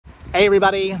Hey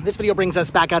everybody, this video brings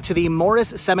us back out to the Morris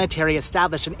Cemetery,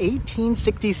 established in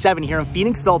 1867 here in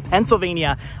Phoenixville,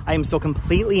 Pennsylvania. I am so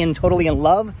completely and totally in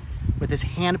love with this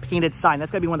hand-painted sign.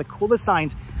 That's gonna be one of the coolest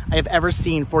signs I have ever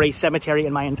seen for a cemetery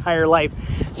in my entire life.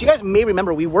 So you guys may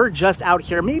remember we were just out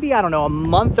here, maybe, I don't know, a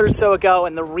month or so ago,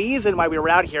 and the reason why we were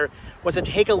out here was to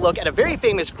take a look at a very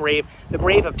famous grave, the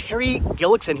grave of Terry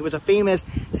Gillickson, who was a famous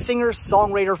singer,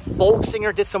 songwriter, folk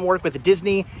singer, did some work with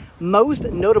Disney,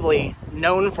 most notably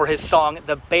known for his song,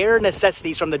 The Bare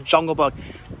Necessities from the Jungle Book.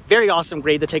 Very awesome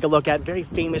grave to take a look at, very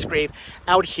famous grave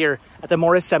out here at the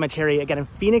Morris Cemetery, again in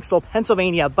Phoenixville,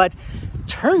 Pennsylvania. But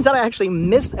turns out I actually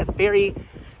missed a very,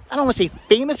 I don't want to say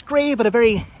famous grave, but a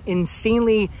very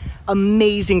insanely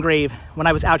amazing grave when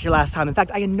I was out here last time. In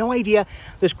fact, I had no idea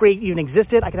this grave even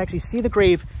existed. I could actually see the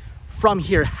grave from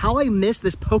here. How I missed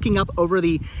this poking up over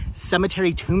the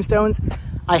cemetery tombstones,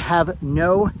 I have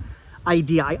no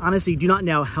idea. I honestly do not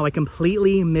know how I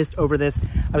completely missed over this.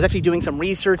 I was actually doing some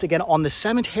research again on the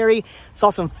cemetery,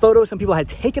 saw some photos some people had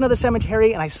taken of the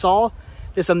cemetery, and I saw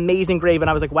this amazing grave, and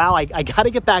I was like, wow, I gotta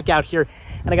get back out here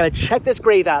and I gotta check this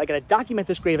grave out. I gotta document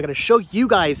this grave. I gotta show you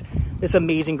guys this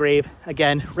amazing grave.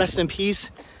 Again, rest in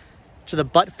peace to the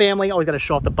Butt family. Always gotta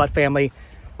show off the Butt family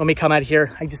when we come out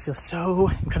here. I just feel so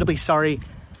incredibly sorry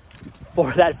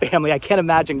for that family. I can't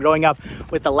imagine growing up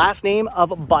with the last name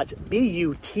of Butt,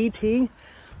 B-U-T-T,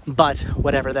 but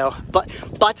whatever though.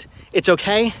 But it's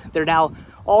okay. They're now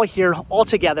all here, all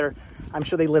together. I'm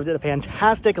sure they lived a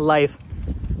fantastic life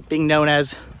being known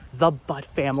as the Butt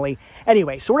family.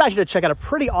 Anyway, so we're out here to check out a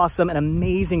pretty awesome and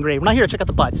amazing grave. We're not here to check out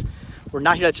the butts. We're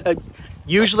not here to,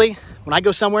 usually when I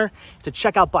go somewhere, to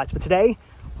check out butts. But today,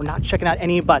 we're not checking out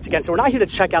any butts. Again, so we're not here to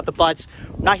check out the butts.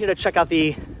 We're not here to check out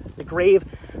the grave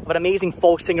of an amazing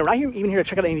folk singer. We're not even here to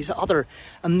check out any of these other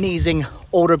amazing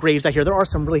older graves out here. There are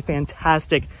some really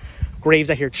fantastic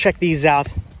graves out here. Check these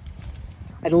out.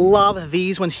 I love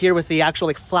these ones here with the actual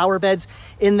like flower beds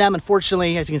in them.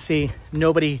 Unfortunately, as you can see,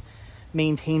 nobody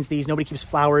maintains these. Nobody keeps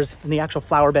flowers in the actual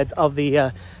flower beds of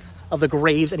the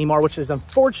graves anymore, which is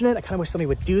unfortunate. I kind of wish somebody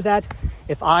would do that.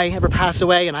 If I ever pass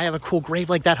away and I have a cool grave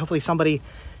like that, hopefully somebody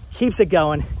keeps it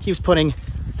going, keeps putting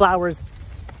flowers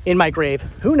in my grave.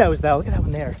 Who knows though? Look at that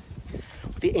one there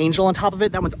with the angel on top of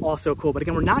it. That one's also cool. But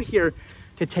again, we're not here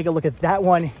to take a look at that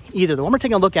one either. The one we're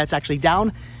taking a look at is actually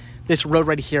down this road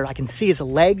right here. I can see his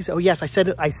legs. Oh yes, I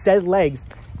said legs.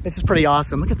 This is pretty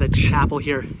awesome. Look at the chapel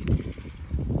here.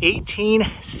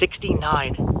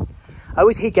 1869. I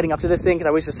always hate getting up to this thing because I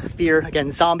always just fear,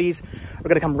 again, zombies are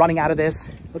gonna come running out of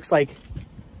this. Looks like,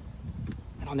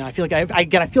 I don't know, I feel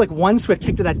like one swift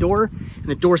kick to that door and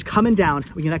the door's coming down.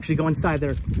 We can actually go inside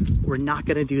there. We're not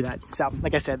gonna do that. So,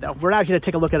 like I said, though, we're out here to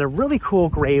take a look at a really cool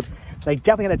grave that I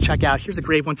definitely gotta check out. Here's a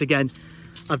grave once again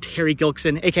of Terry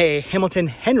Gillickson, AKA Hamilton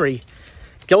Henry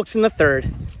Gillickson III,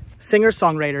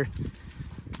 singer-songwriter,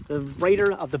 the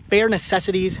writer of The Bare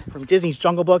Necessities from Disney's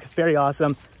Jungle Book. Very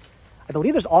awesome. I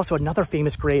believe there's also another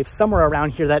famous grave somewhere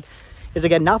around here that is,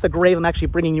 again, not the grave I'm actually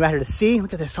bringing you out here to see.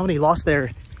 Look at this. Somebody lost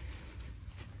their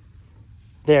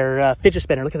fidget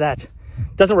spinner. Look at that.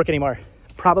 Doesn't work anymore.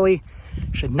 Probably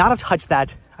should not have touched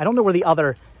that. I don't know where the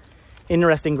other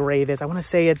interesting grave is. I want to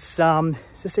say it's,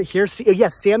 is this it here? Oh,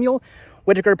 yes, Samuel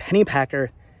Whitaker Pennypacker.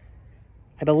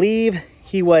 I believe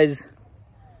he was,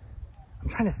 I'm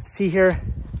trying to see here.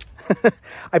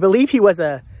 I believe he was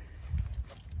a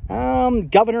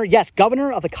governor. Yes,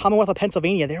 governor of the Commonwealth of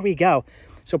Pennsylvania. There we go.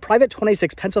 So Private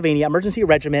 26 Pennsylvania Emergency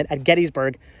Regiment at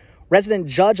Gettysburg, resident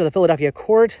judge of the Philadelphia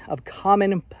Court of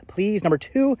Common Pleas, number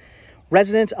 2,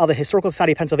 resident of the Historical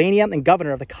Society of Pennsylvania, and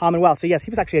governor of the Commonwealth. So yes, he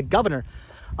was actually a governor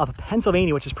of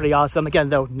Pennsylvania, which is pretty awesome. Again,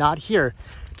 though, not here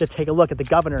to take a look at the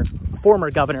governor, former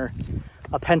governor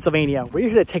of Pennsylvania. We're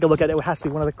here to take a look at it. It has to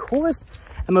be one of the coolest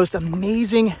and most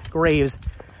amazing graves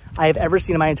I have ever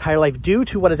seen in my entire life, due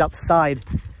to what is outside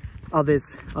of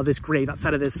this grave,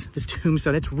 outside of this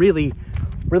tombstone. It's really,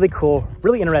 really cool,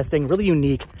 really interesting, really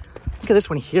unique. Look at this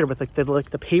one here with like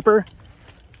the paper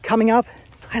coming up.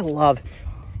 I love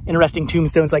interesting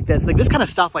tombstones like this. Like this kind of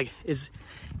stuff like is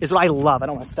what I love. I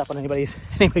don't want to step on anybody's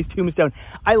tombstone.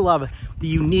 I love the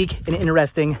unique and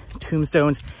interesting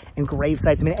tombstones and grave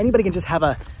sites. I mean, anybody can just have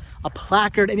a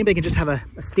placard. Anybody can just have a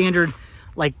standard,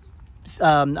 like,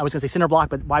 I was gonna say cinder block,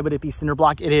 but why would it be cinder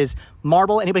block? It is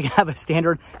marble. Anybody can have a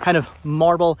standard kind of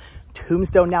marble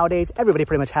tombstone nowadays. Everybody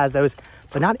pretty much has those,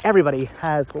 but not everybody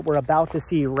has what we're about to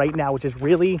see right now, which is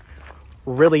really,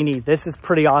 really neat. This is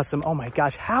pretty awesome. Oh my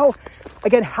gosh. How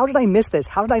did I miss this?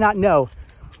 How did I not know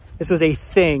this was a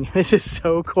thing? This is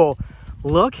so cool.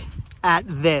 Look at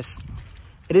this.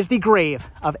 It is the grave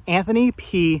of Anthony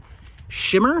P.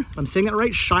 Shimer. If I'm saying that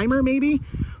right, Shimer maybe?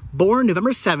 Born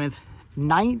November 7th,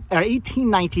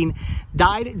 1819,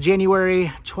 died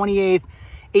January 28th,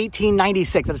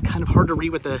 1896. That is kind of hard to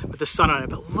read with the sun on it,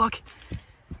 but look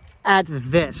at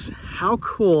this. How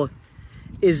cool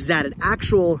is that? An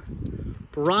actual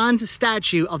bronze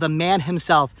statue of the man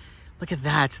himself. Look at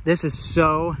that. This is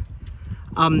so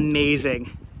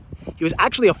amazing. He was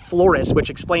actually a florist, which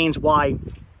explains why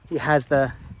he has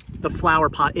the flower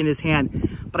pot in his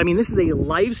hand. But I mean, this is a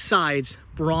life-size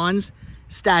bronze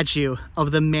statue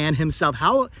of the man himself.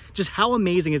 How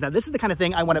amazing is that? This is the kind of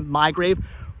thing I want at my grave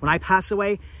when I pass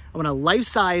away. I want a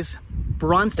life-size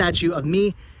bronze statue of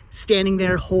me standing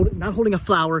there, not holding a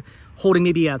flower, holding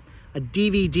maybe a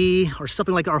DVD or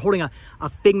something like that, or holding a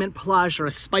Figment plush or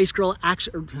a Spice Girl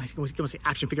action, or I was gonna say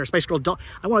action figure, a Spice Girl doll.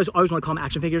 I always want to call them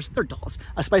action figures. They're dolls.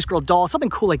 A Spice Girl doll, something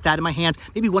cool like that in my hands.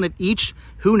 Maybe one of each.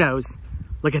 Who knows?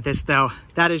 Look at this though.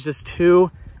 That is just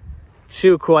too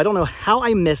cool. I don't know how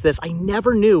I missed this. I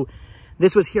never knew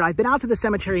this was here. I've been out to the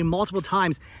cemetery multiple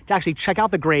times to actually check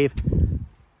out the grave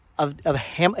of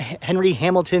Henry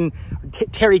Hamilton,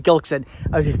 Terry Gilkson.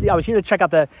 I was here to check out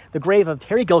the grave of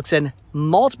Terry Gilkson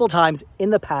multiple times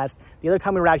in the past. The other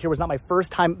time we were out here was not my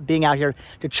first time being out here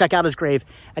to check out his grave.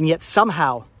 And yet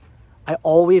somehow I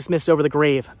always missed over the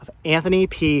grave of Anthony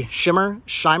P.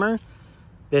 Shimer.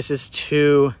 This is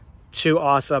too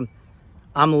awesome.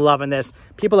 I'm loving this.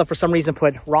 People have for some reason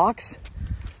put rocks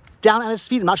down at his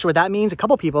feet. I'm not sure what that means. A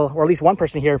couple people, or at least one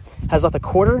person here, has left a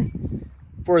quarter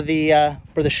for the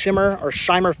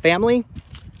Shimer family.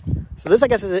 So this, I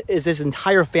guess, is this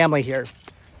entire family here.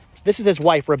 This is his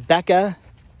wife, Rebecca.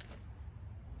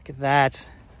 Look at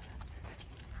that.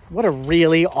 What a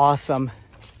really awesome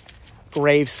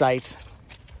grave site.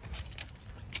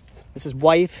 This is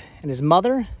wife and his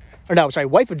mother. Or no, sorry,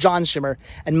 wife of John Shimer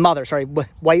and mother. Sorry,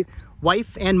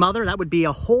 wife and mother. That would be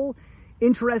a whole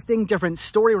interesting, different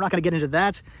story. We're not going to get into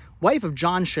that. Wife of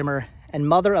John Shimer and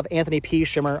mother of Anthony P.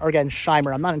 Shimer, or again,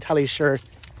 Shimer. I'm not entirely sure.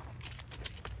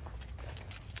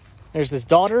 There's this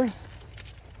daughter.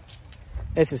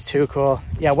 This is too cool.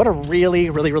 Yeah, what a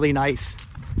really nice.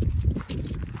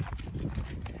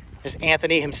 There's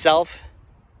Anthony himself.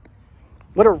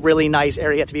 What a really nice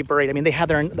area to be buried. I mean, they have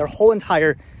their whole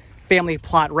entire family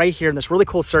plot right here in this really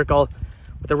cool circle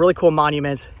with a really cool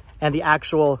monument and the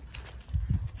actual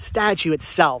statue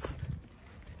itself.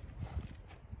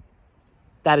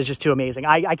 That is just too amazing.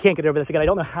 I can't get over this again. I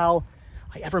don't know how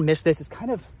I ever missed this. It's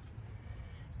kind of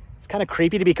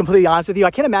creepy, to be completely honest with you.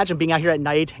 I can't imagine being out here at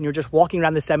night and you're just walking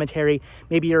around the cemetery.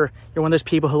 Maybe you're one of those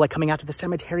people who like coming out to the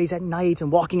cemeteries at night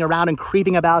and walking around and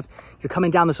creeping about. You're coming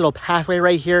down this little pathway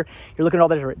right here. You're looking at all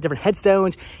the different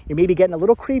headstones. You're maybe getting a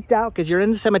little creeped out because you're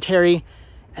in the cemetery,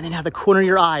 and then out the corner of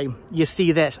your eye, you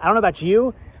see this. I don't know about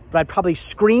you, but I'd probably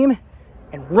scream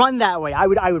and run that way. I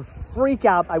would freak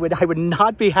out. I would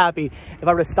not be happy if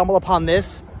I were to stumble upon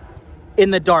this in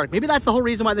the dark. Maybe that's the whole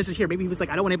reason why this is here. Maybe he was like,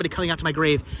 I don't want anybody coming out to my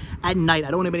grave at night. I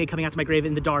don't want anybody coming out to my grave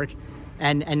in the dark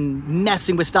and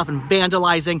messing with stuff and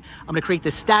vandalizing. I'm gonna create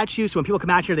this statue so when people come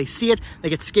out here, they see it, they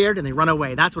get scared, and they run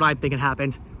away. That's what I'm thinking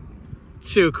happened.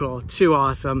 Too cool, too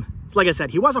awesome. So like I said,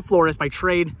 he was a florist by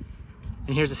trade,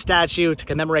 and here's a statue to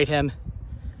commemorate him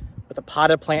with a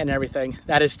potted plant and everything.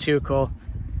 That is too cool.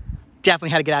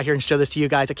 Definitely had to get out here and show this to you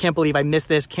guys. I can't believe I missed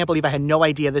this. Can't believe I had no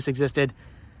idea this existed.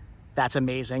 That's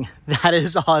amazing. That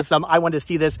is awesome. I wanted to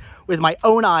see this with my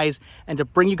own eyes and to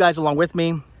bring you guys along with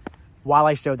me while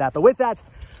I showed that. But with that,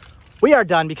 we are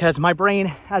done because my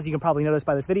brain, as you can probably notice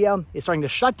by this video, is starting to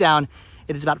shut down.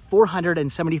 It is about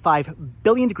 475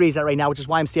 billion degrees out right now, which is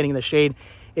why I'm standing in the shade.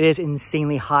 It is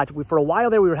insanely hot. For a while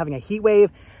there, we were having a heat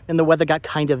wave. Then the weather got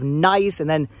kind of nice. And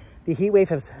then the heat wave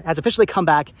has officially come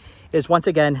back. It is once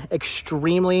again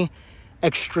extremely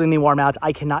warm out.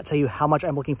 I cannot tell you how much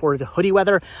I'm looking forward to hoodie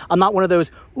weather. I'm not one of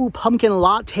those pumpkin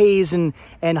lattes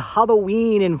and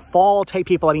Halloween and fall type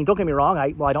people. I mean, don't get me wrong.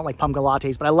 I don't like pumpkin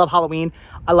lattes, but I love Halloween.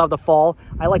 I love the fall.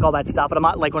 I like all that stuff, but I'm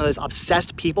not like one of those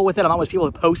obsessed people with it. I'm not one of those people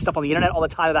who post stuff on the internet all the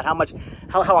time about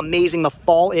how amazing the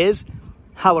fall is.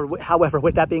 However,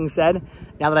 with that being said,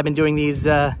 now that I've been doing these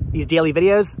daily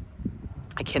videos,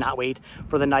 I cannot wait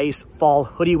for the nice fall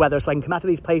hoodie weather so I can come out to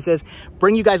these places,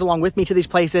 bring you guys along with me to these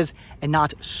places, and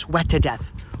not sweat to death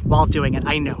while doing it.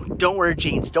 I know, don't wear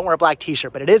jeans, don't wear a black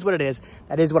t-shirt, but it is what it is.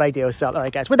 That is what I do. So, all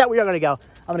right, guys, with that, we are going to go.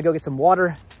 I'm going to go get some water.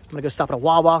 I'm going to go stop at a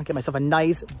Wawa, get myself a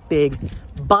nice big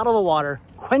bottle of water,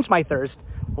 quench my thirst.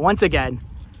 Once again,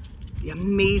 the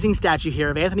amazing statue here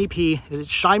of Anthony P. Is it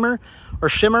Shimer or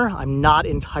Shimmer? I'm not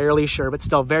entirely sure, but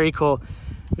still very cool,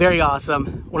 very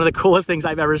awesome. One of the coolest things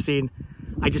I've ever seen.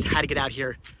 I just had to get out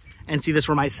here and see this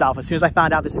for myself. As soon as I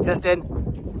found out this existed,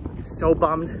 I was so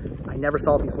bummed. I never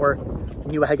saw it before.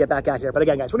 knew I had to get back out here. But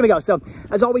again, guys, we're gonna go. So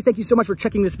as always, thank you so much for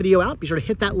checking this video out. Be sure to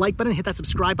hit that like button, hit that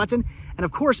subscribe button. And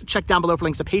of course, check down below for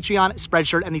links to Patreon,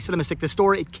 Spreadshirt, and the Cinema Sickness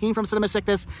store. It came from Cinema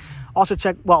Sickness. Also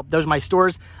check, well, those are my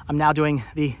stores. I'm now doing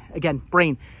the, again,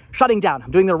 brain shutting down.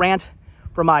 I'm doing the rant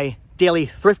for my daily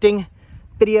thrifting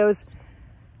videos.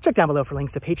 Check down below for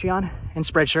links to Patreon and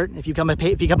Spreadshirt. If you become a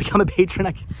patron,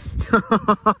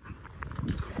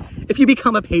 if you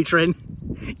become a patron,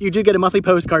 you do get a monthly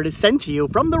postcard sent to you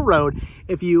from the road.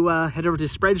 If you head over to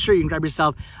Spreadshirt, you can grab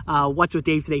yourself What's With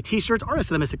Dave Today t-shirts or a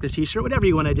Cinema Sickness t-shirt, whatever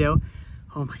you want to do.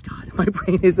 Oh my God, my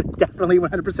brain is definitely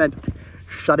 100%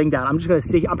 shutting down. I'm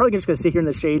probably just gonna sit here in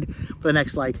the shade for the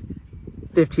next like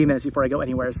 15 minutes before I go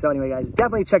anywhere. So anyway, guys,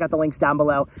 definitely check out the links down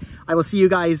below. I will see you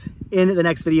guys in the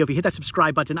next video. If you hit that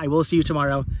subscribe button, I will see you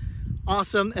tomorrow.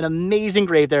 Awesome, an amazing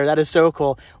grave there. That is so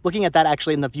cool. Looking at that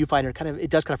actually in the viewfinder, it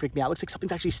does kind of freak me out. It looks like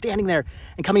something's actually standing there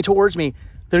and coming towards me.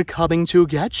 They're coming to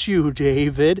get you,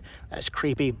 David. That is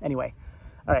creepy. Anyway,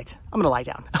 all right, I'm gonna lie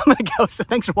down. I'm gonna go. So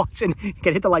thanks for watching.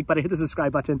 Again, hit the like button, hit the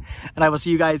subscribe button, and I will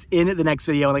see you guys in the next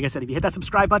video. And like I said, if you hit that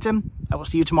subscribe button, I will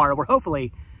see you tomorrow, where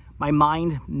hopefully my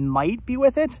mind might be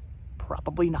with it.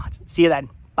 Probably not. See you then.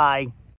 Bye.